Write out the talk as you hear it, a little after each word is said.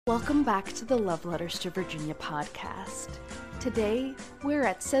Welcome back to the Love Letters to Virginia podcast. Today, we're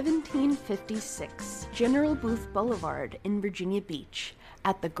at 1756 General Booth Boulevard in Virginia Beach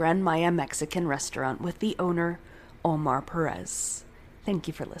at the Gran Maya Mexican restaurant with the owner, Omar Perez. Thank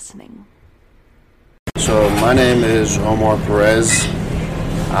you for listening. So my name is Omar Perez.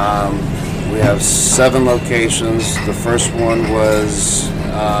 We have 7 locations. The first one was,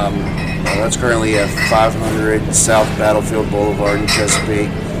 that's currently at 500 South Battlefield Boulevard in Chesapeake.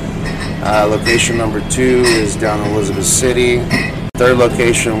 Location number 2 is down in Elizabeth City. Third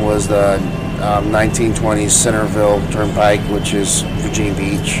location was the 1920 Centerville Turnpike, which is Virginia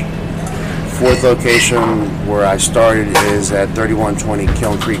Beach. Fourth location where I started is at 3120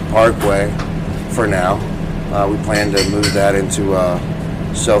 Kiln Creek Parkway for now. We plan to move that into a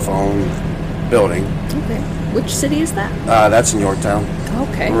self-owned building. Okay. Which city is that? That's in Yorktown.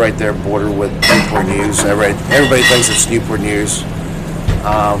 Okay. We're right there, border with Newport News. Everybody thinks it's Newport News.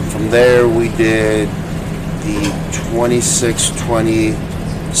 From there, we did the 2620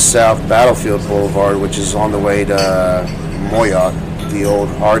 South Battlefield Boulevard, which is on the way to Moyock, the old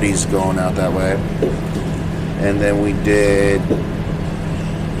Hardee's going out that way. And then we did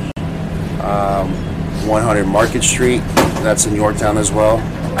 100 Market Street, that's in Yorktown as well.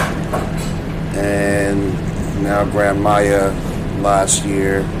 And now Gran Maya last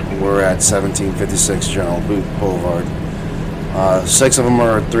year, we're at 1756 General Booth Boulevard. 6 of them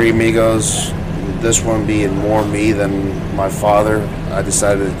are Three Amigos. This one being more me than my father. I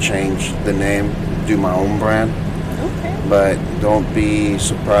decided to change the name, do my own brand. Okay. But don't be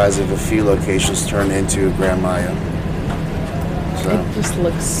surprised if a few locations turn into Gran Maya. So It just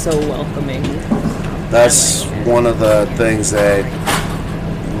looks so welcoming. that's one of the things that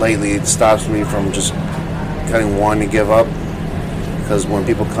lately it stops me from just kind of wanting to give up. Because when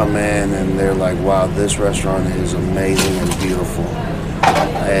people come in and they're like, wow, this restaurant is amazing and beautiful.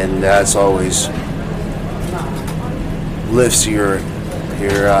 And that's always lifts your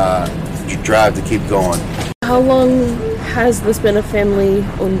drive to keep going. How long has this been a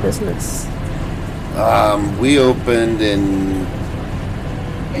family-owned business? We opened in,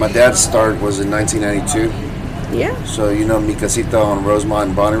 my dad's start was in 1992. Yeah. So you know Mi Casita on Rosemont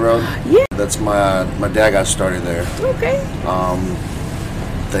and Bonnie Road? Yeah. That's my dad got started there. Okay.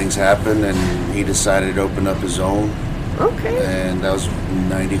 Things happened and he decided to open up his own. Okay. And that was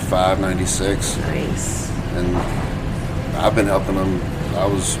 95, 96. Nice. And I've been helping him. I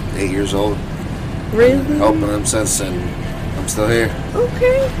was 8 years old. Really? Helping him since, and I'm still here.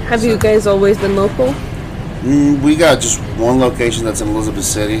 Okay. Have you guys always been local? We got just one location that's in Elizabeth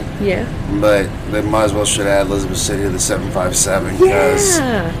City, Yeah. but they might as well should add Elizabeth City to the 757 because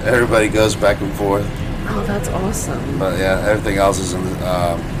Yeah. everybody goes back and forth. Oh, that's awesome. But yeah, everything else is in.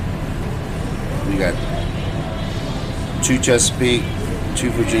 We got 2 Chesapeake,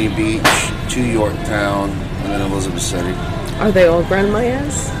 2 Virginia Beach, 2 Yorktown, and then Elizabeth City. Are they all Gran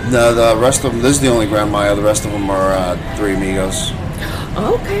Mayas? No, the rest of them. This is the only Gran Maya. The rest of them are Three Amigos.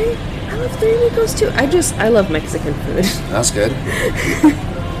 Okay. I love Three Amigos too. I love Mexican food. That's good.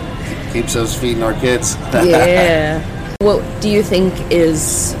 Keeps us feeding our kids. Yeah. What do you think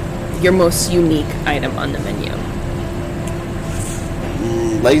is your most unique item on the menu?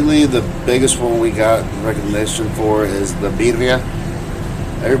 Lately, the biggest one we got recognition for is the birria.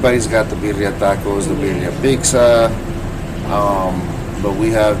 Everybody's got the birria tacos, the birria pizza, but we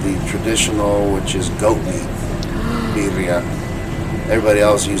have the traditional, which is goat meat birria. Everybody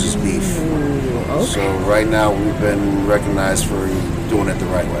else uses beef. Okay. So right now, we've been recognized for doing it the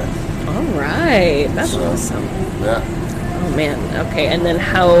right way. All right. That's So, awesome. Yeah. Oh man. Okay. And then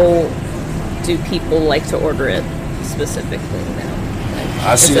how do people like to order it specifically now?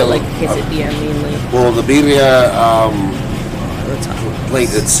 I Is see it a- like quesadilla mainly? Well, the birria Or tacos?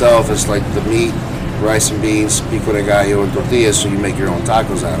 plate itself is like the meat, rice and beans, pico de gallo, and tortillas, so you make your own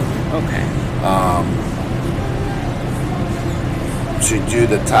tacos out of it. Okay. To do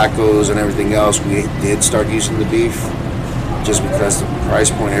the tacos and everything else, we did start using the beef, just because the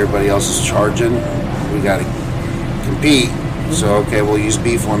price point everybody else is charging. We got to compete, so okay, we'll use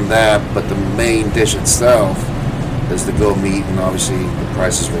beef on that, but the main dish itself is the goat meat, and obviously the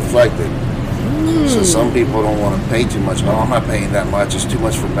price is reflected. So some people don't want to pay too much. Oh, I'm not paying that much. It's too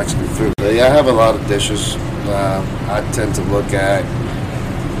much for Mexican food. But yeah, I have a lot of dishes. I tend to look at,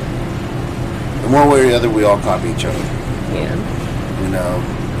 in one way or the other, we all copy each other. Yeah. You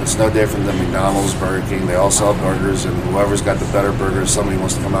know, it's no different than McDonald's, Burger King. They all sell burgers, and whoever's got the better burger, somebody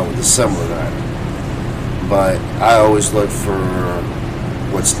wants to come out with a similar to that. But I always look for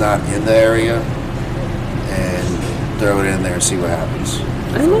what's not in the area and throw it in there and see what happens.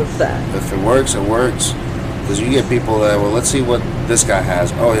 I love that. If it works, it works. Because you get people that, well, let's see what this guy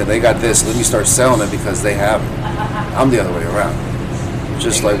has. Oh yeah, they got this. Let me start selling it because they have it. I'm the other way around.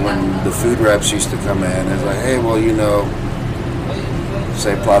 Just like when the food reps used to come in, it's like, hey, well, you know,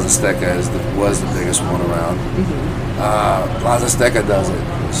 say Plaza Azteca was the biggest one around. Plaza Azteca does it.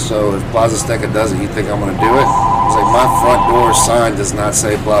 So if Plaza Azteca does it, you think I'm going to do it? It's like my front door sign does not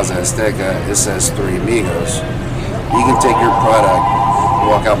say Plaza Azteca. It says Three Amigos. You can take your product,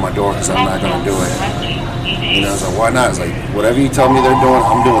 walk out my door because I'm not going to do it. You know, it's like, why not? It's like, whatever you tell me they're doing,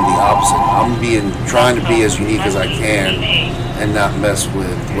 I'm doing the opposite. I'm trying to be as unique as I can and not mess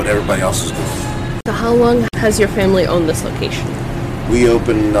with what everybody else is doing. So how long has your family owned this location? We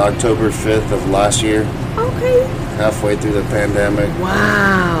opened October 5th of last year. Okay. Halfway through the pandemic.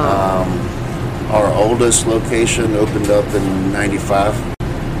 Wow. Our oldest location opened up in 95.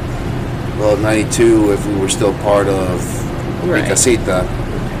 Well, 92 if we were still part of Mi Casita.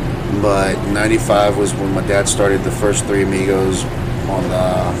 But 95 was when my dad started the first Three Amigos on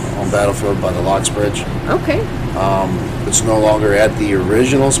Battlefield by the Locks Bridge. Okay. It's no longer at the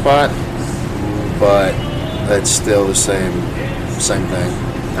original spot, but it's still the same thing.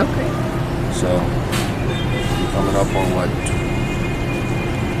 Okay. So coming up on what,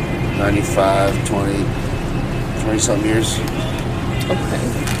 95, 20 something years. Okay.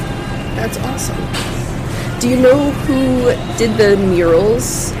 That's awesome. Do you know who did the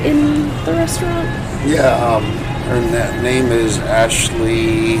murals in the restaurant? Yeah, her name is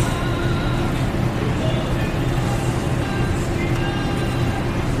Ashley.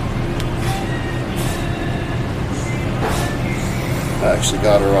 I actually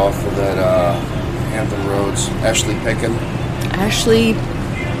got her off of that Hampton Roads. Ashley Picken. Ashley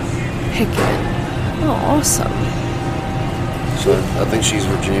Picken. Oh, awesome. So I think she's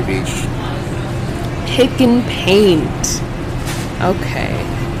Virginia Beach. Pick and Paint. Okay.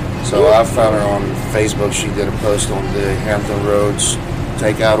 So I found her on Facebook. She did a post on the Hampton Roads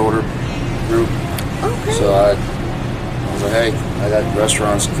takeout order group. Okay. So I was like, hey, I got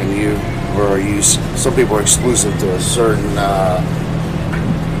restaurants. Can you, or are you? Some people are exclusive to a certain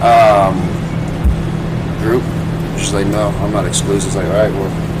group. She's like, no, I'm not exclusive. It's like, all right,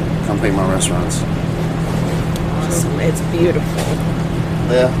 well, come paint my restaurants. Awesome. It's beautiful.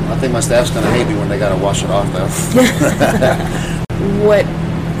 Yeah, I think my staff's gonna hate me when they gotta wash it off though. What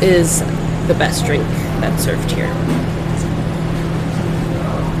is the best drink that's served here?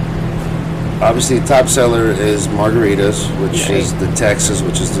 Obviously, the top seller is margaritas, which is the Texas,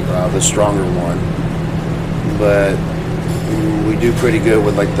 which is the stronger one. But we do pretty good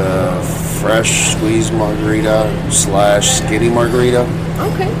with like the fresh squeezed margarita / skinny margarita.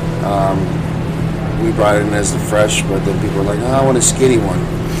 Okay. We brought it in as the fresh, but then people were like, no, I want a skinny one.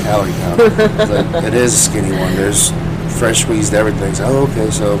 Calorie count. Like, it is a skinny one. There's fresh squeezed everything. So, oh, okay,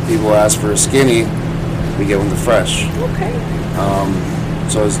 so people ask for a skinny, we give them the fresh. Okay.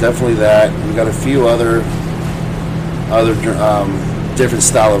 So it's definitely that. We got a few other different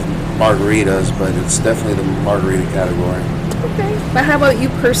style of margaritas, but it's definitely the margarita category. Okay. But how about you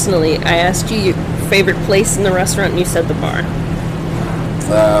personally? I asked you your favorite place in the restaurant, and you said the bar.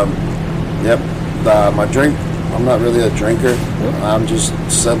 Yep. My drink, I'm not really a drinker. I'm just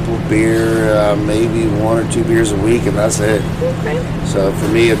simple beer, maybe 1 or 2 beers a week, and that's it. Okay. So for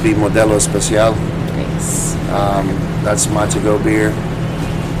me, it'd be Modelo Especial. Nice. That's my to-go beer.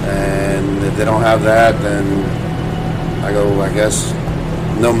 And if they don't have that, then I go, I guess,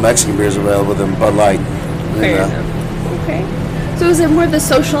 no Mexican beers available than Bud Light. Fair enough. Okay. So is it more the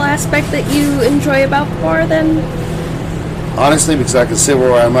social aspect that you enjoy about the bar then? Honestly, because I can sit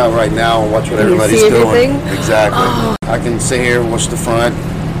where I'm at right now and watch what everybody's doing. Everything? Exactly. Oh. I can sit here, watch the front,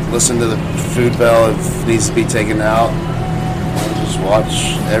 listen to the food bell if it needs to be taken out, and just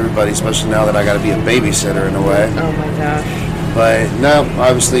watch everybody, especially now that I got to be a babysitter in a way. Oh my gosh. But no,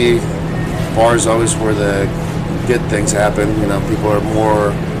 obviously, bars always where the good things happen. You know, people are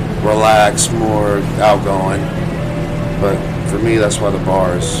more relaxed, more outgoing. But for me, that's why the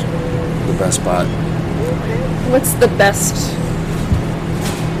bar is the best spot. What's the best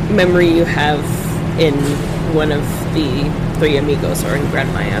memory you have in one of the Three Amigos or in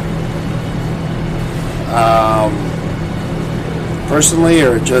Gran Maya? Personally,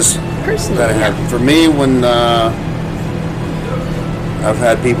 or just personally? That I had. For me, when I've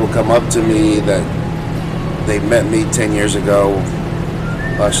had people come up to me that they met me 10 years ago,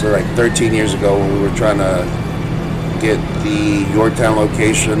 actually like 13 years ago when we were trying to get the Yorktown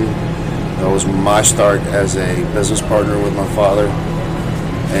location. That was my start as a business partner with my father.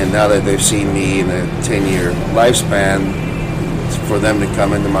 And now that they've seen me in a 10-year lifespan, for them to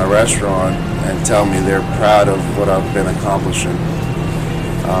come into my restaurant and tell me they're proud of what I've been accomplishing,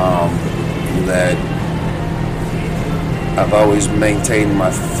 that I've always maintained my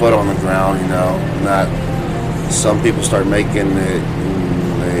foot on the ground, you know, not, some people start making it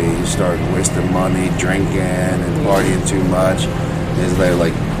and they start wasting money, drinking and partying too much. It's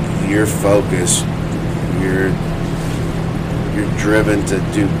like you're focused, you're driven to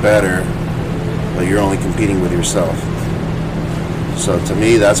do better, but you're only competing with yourself. So to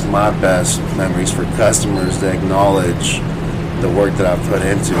me, that's my best memories for customers to acknowledge the work that I've put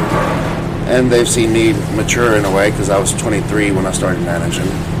into it. And they've seen me mature in a way, because I was 23 when I started managing.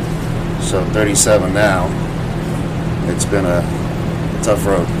 So 37 now. It's been a tough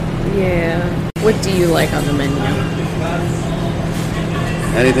road. Yeah. What do you like on the menu?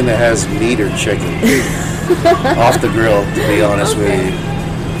 Anything that has meat or chicken. Off the grill, to be honest with you.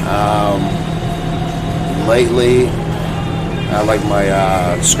 Lately, I like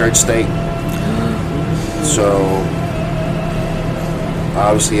my skirt steak. So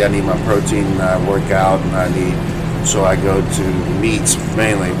obviously I need my protein, I work out, and so I go to meats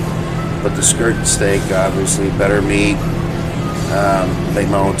mainly. But the skirt steak, obviously better meat, make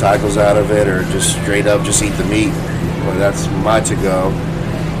my own tacos out of it, or just straight up just eat the meat. But that's my to-go.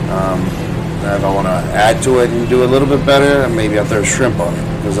 If I want to add to it and do a little bit better, maybe I'll throw shrimp on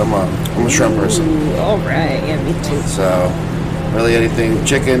it, because I'm a shrimp person. Ooh, all right, yeah, me too. So really anything,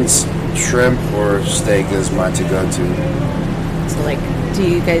 chickens, shrimp, or steak is my to-go to. So like, do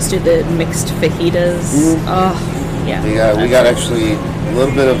you guys do the mixed fajitas? Mm-hmm. Oh, yeah. We got actually a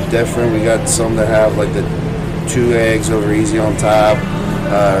little bit of different. We got some that have like the 2 eggs over easy on top,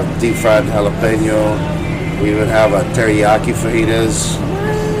 deep fried jalapeno. We even have a teriyaki fajitas,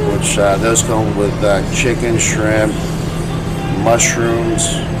 which those come with chicken, shrimp,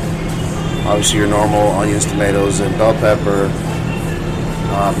 mushrooms, obviously your normal onions, tomatoes, and bell pepper,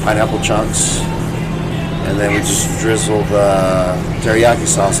 pineapple chunks, and then we just drizzle the teriyaki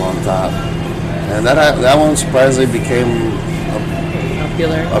sauce on top. And that one surprisingly became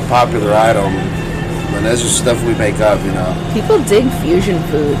a popular item. And that's just stuff we make up, you know. People dig fusion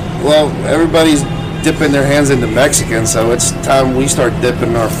food. Well, everybody's dipping their hands into Mexican, so it's time we start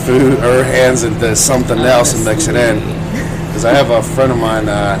dipping our hands into something else and mix it in. Because I have a friend of mine,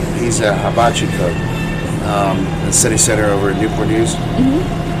 he's a hibachi cook in the city center over at Newport News.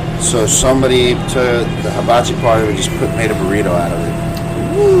 Mm-hmm. So somebody took the hibachi part of it, just made a burrito out of it.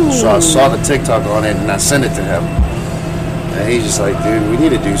 Ooh. So I saw the TikTok on it and I sent it to him. And he's just like, dude, we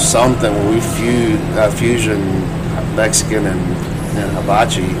need to do something where we fusion Mexican and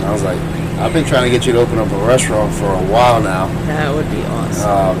hibachi. And I was like, I've been trying to get you to open up a restaurant for a while now. That would be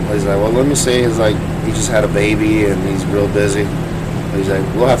awesome. He's like, well, let me see. He's like, he just had a baby and he's real busy. He's like,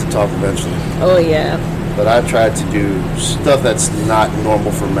 we'll have to talk eventually. Oh, yeah. But I tried to do stuff that's not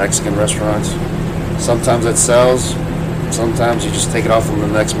normal for Mexican restaurants. Sometimes it sells. Sometimes you just take it off from the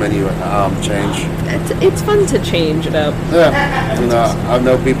next menu change. It's fun to change it up. Yeah. You know, I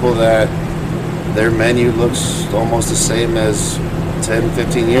know people that their menu looks almost the same as 10,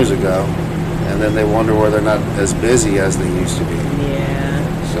 15 years ago, and then they wonder why they're not as busy as they used to be.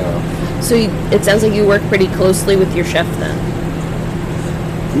 Yeah. So it sounds like you work pretty closely with your chef then.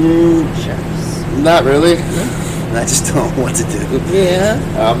 Chefs. Not really. I just don't know what to do. Yeah.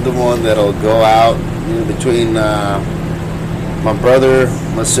 I'm the one that'll go out, you know, between my brother,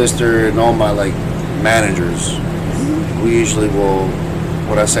 my sister, and all my like managers. We usually will,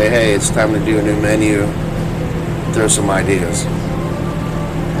 when I say, hey, it's time to do a new menu, throw some ideas.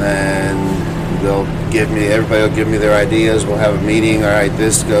 And everybody will give me their ideas. We'll have a meeting. All right,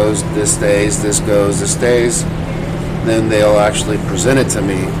 this goes, this stays, this goes, this stays. Then they'll actually present it to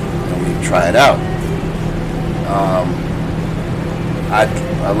me and we try it out.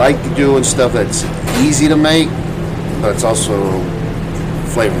 I like doing stuff that's easy to make, but it's also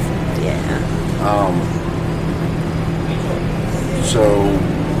flavorful. Yeah. So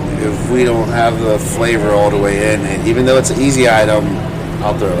if we don't have the flavor all the way in, and even though it's an easy item,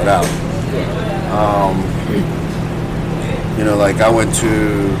 I'll throw it out. You know, like I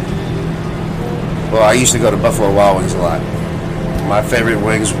used to go to Buffalo Wild Wings a lot. My favorite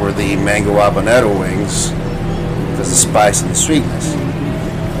wings were the mango habanero wings because of the spice and the sweetness.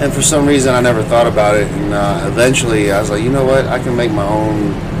 And for some reason, I never thought about it. And eventually, I was like, you know what? I can make my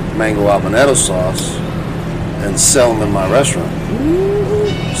own mango habanero sauce and sell them in my restaurant.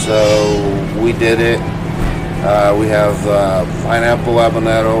 So we did it. We have pineapple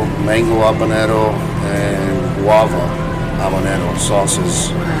habanero, mango habanero, and guava habanero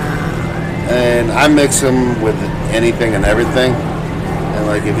sauces. And I mix them with anything and everything. And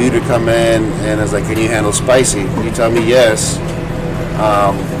like if you to come in and it's like, can you handle spicy? You tell me yes.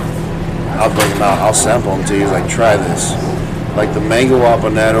 I'll bring them out. I'll sample them to you. Like, try this. Like the mango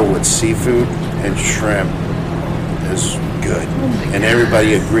habanero with seafood and shrimp is good. And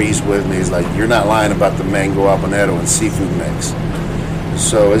everybody agrees with me. It's like, you're not lying about the mango habanero and seafood mix.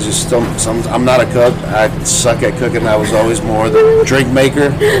 So it's just I'm not a cook. I suck at cooking. I was always more the drink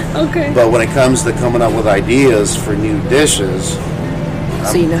maker. Okay. But when it comes to coming up with ideas for new dishes,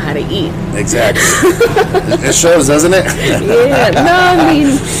 So you know how to eat. exactly. It shows, doesn't it? Yeah. No, I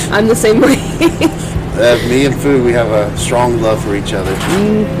mean, I'm the same way. Me and food, we have a strong love for each other.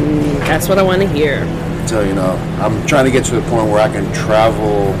 That's what I want to hear. So, I'm trying to get to the point where I can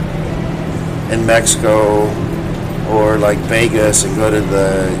travel in Mexico or like Vegas and go to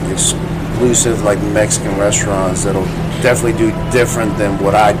the exclusive like Mexican restaurants that'll definitely do different than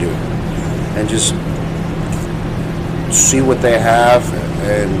what I do, and just see what they have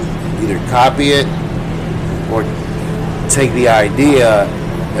and either copy it or take the idea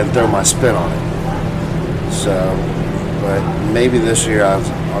and throw my spin on it. So, but maybe this year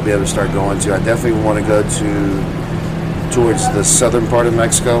I'll be able to start going to. I definitely want to go towards the southern part of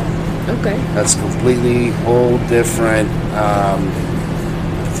Mexico. Okay. That's completely whole different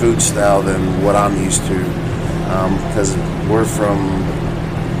food style than what I'm used to, because we're from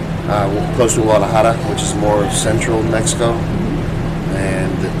close to Guadalajara, which is more central Mexico,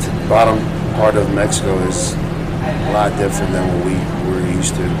 and the bottom part of Mexico is a lot different than what we're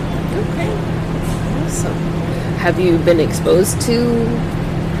used to. Okay. Awesome. Have you been exposed to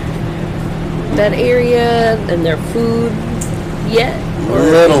that area and their food yet? A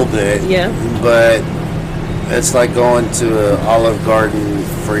little bit, Yeah. but it's like going to an Olive Garden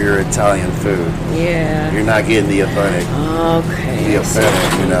for your Italian food. Yeah. You're not getting the authentic. Okay. The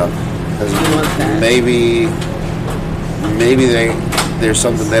authentic, because You want that. maybe there's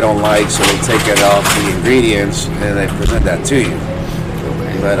something they don't like, so they take it off the ingredients and they present that to you.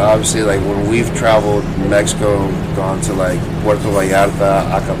 Okay. But obviously, like when we've traveled Mexico, gone to like Puerto Vallarta,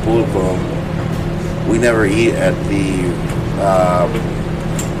 Acapulco, we never eat at the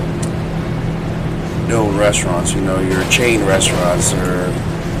known restaurants, your chain restaurants, or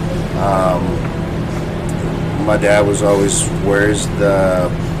my dad was always, where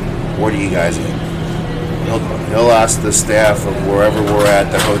do you guys eat? He'll ask the staff of wherever we're at,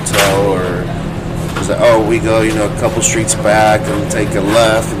 the hotel, or he's like, oh, we go, a couple streets back and take a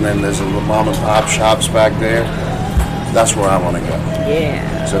left, and then there's a little mom and pop shops back there. That's where I want to go.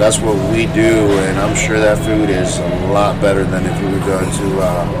 Yeah. So that's what we do, and I'm sure that food is a lot better than if we would go to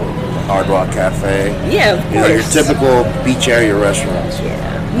Hard Rock Cafe. Yeah, of course. Your typical beach area restaurants.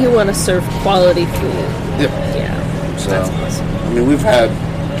 Yeah. You want to serve quality food. Yep. Yeah. So, That's awesome. I mean, we've had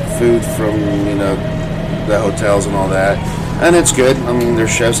food from, the hotels and all that, and it's good. I mean, their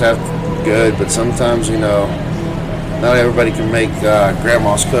chefs have good, but sometimes, not everybody can make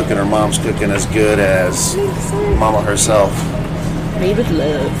grandma's cooking or mom's cooking as good as mama herself. Made with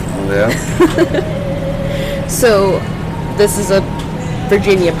love. Yeah. So, this is a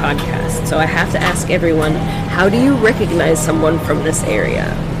Virginia podcast, so I have to ask everyone, how do you recognize someone from this area?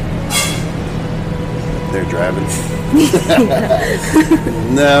 They're driving.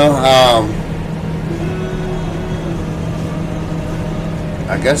 No,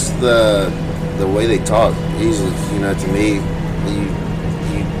 I guess the way they talk, easily, to me, you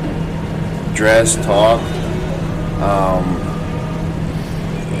dress, talk,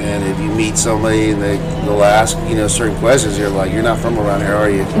 and if you meet somebody and they'll ask, certain questions, you're like, you're not from around here, are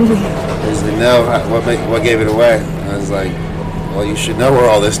you? He's like, no, what gave it away? I was like, well, you should know where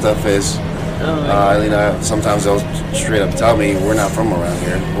all this stuff is. Sometimes they'll straight up tell me we're not from around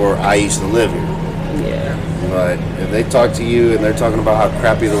here, or I used to live here. Yeah. But if they talk to you and they're talking about how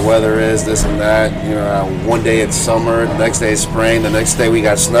crappy the weather is, this and that, how one day it's summer, the next day it's spring, the next day we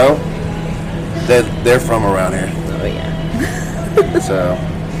got snow, they're from around here. Oh, yeah. So,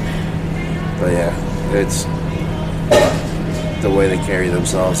 but yeah, it's the way they carry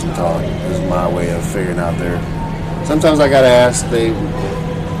themselves and talk is my way of figuring out their. Sometimes I gotta ask, they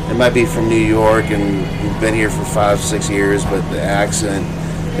might be from New York and been here for 5-6 years, but the accent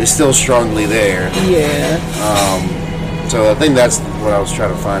is still strongly there. Yeah. So I think that's what I was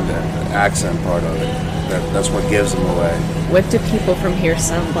trying to find, the accent part of it. That's what gives them away. What do people from here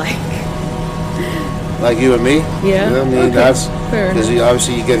sound like? Like you and me? Yeah. I mean, Okay. that's Fair because enough.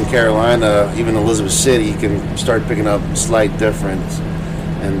 obviously you get in Carolina, even Elizabeth City, you can start picking up slight difference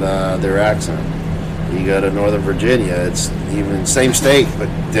in their accent. You go to Northern Virginia, it's even same state but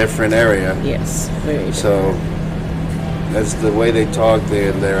different area. Yes. Very different. So that's the way they talk,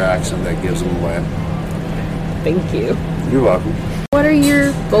 their accent that gives them away. Thank you. You're welcome. What are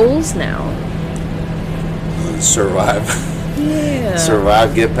your goals now? Survive. Yeah.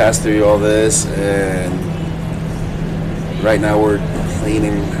 Survive, get past through all this, and right now we're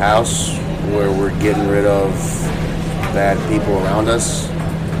cleaning house where we're getting rid of bad people around us.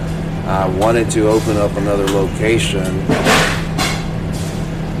 I wanted to open up another location,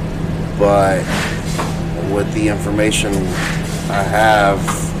 but with the information I have,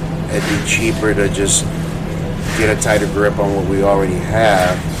 it'd be cheaper to just get a tighter grip on what we already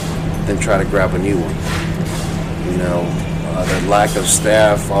have than try to grab a new one. You know, the lack of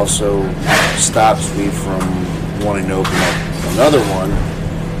staff also stops me from wanting to open up another one,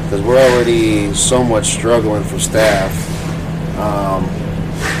 because we're already somewhat struggling for staff.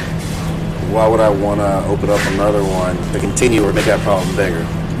 Why would I want to open up another one to continue or make that problem bigger?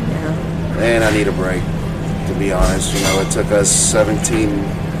 Yeah. And I need a break, to be honest. You know, it took us 15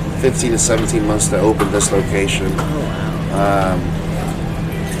 to 17 months to open this location. Oh, wow.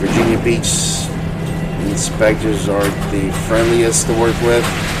 Virginia Beach inspectors aren't the friendliest to work with,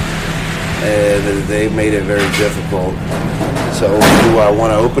 and they made it very difficult. So do I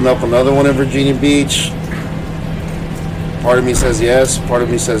want to open up another one in Virginia Beach? Part of me says yes, part of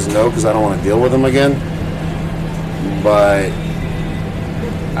me says no, because I don't want to deal with them again. But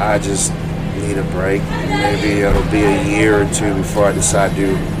I just need a break. Maybe it'll be a year or two before I decide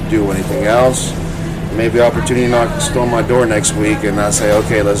to do anything else. Maybe opportunity knocks on my door next week and I say,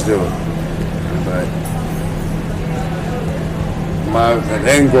 okay, let's do it. But my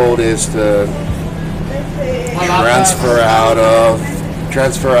end goal is to transfer out of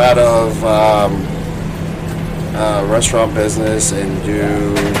restaurant business and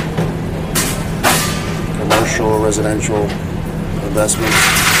do commercial, residential investments.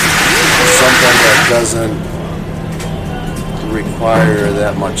 Something that doesn't require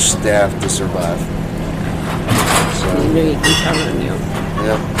that much staff to survive. So, You know you can count on you.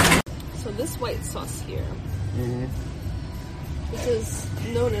 yep. So this white sauce here, Mm-hmm. this is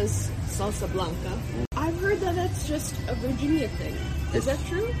known as salsa blanca. I've heard that that's just a Virginia thing. Is that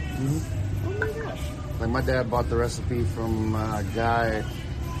true? Mm-hmm. Oh my gosh. Like my dad bought the recipe from a guy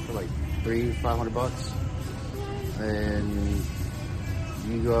for like $500, and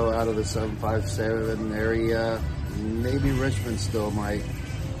you go out of the 757 area, maybe Richmond still might,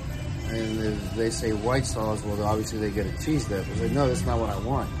 and if they say white sauce, well, obviously they get a cheese dip. It's like, no, that's not what I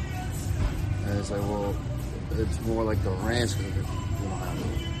want. And it's like, well, it's more like the ranch, because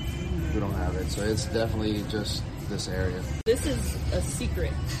we don't have it. So it's definitely just this area. This is a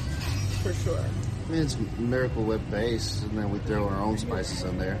secret, for sure. I mean, it's Miracle Whip base, and then we throw our own spices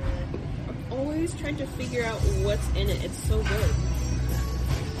in there. I'm always trying to figure out what's in it. It's so good.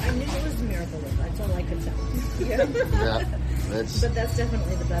 I knew it was Miracle Whip. That's all I could tell. Yeah. Yeah, that's. But that's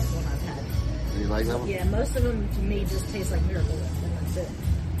definitely the best one I've had. You like that one? Yeah, most of them to me just taste like Miracle Whip, and that's it.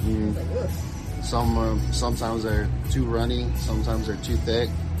 It's like, ugh. Sometimes they're too runny, sometimes they're too thick.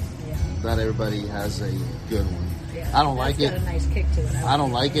 Yeah. Not everybody has a good one. Yeah. I don't like That's it. got a nice kick to it. I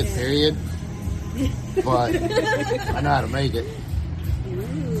don't like it, period. But I know how to make it.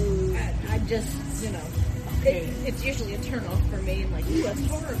 Ooh. I just, it's usually a turnoff for me. I'm like, ooh, that's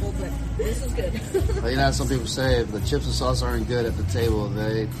horrible, but this is good. But you know, some people say if the chips and sauce aren't good at the table,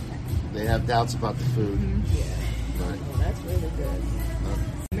 they have doubts about the food. Yeah. But Well, that's really good.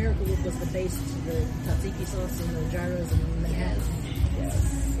 Miracle Whip was the base to the tzatziki sauce and the gyros and the Manhattan.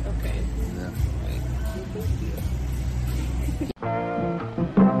 Yes. Okay. yeah.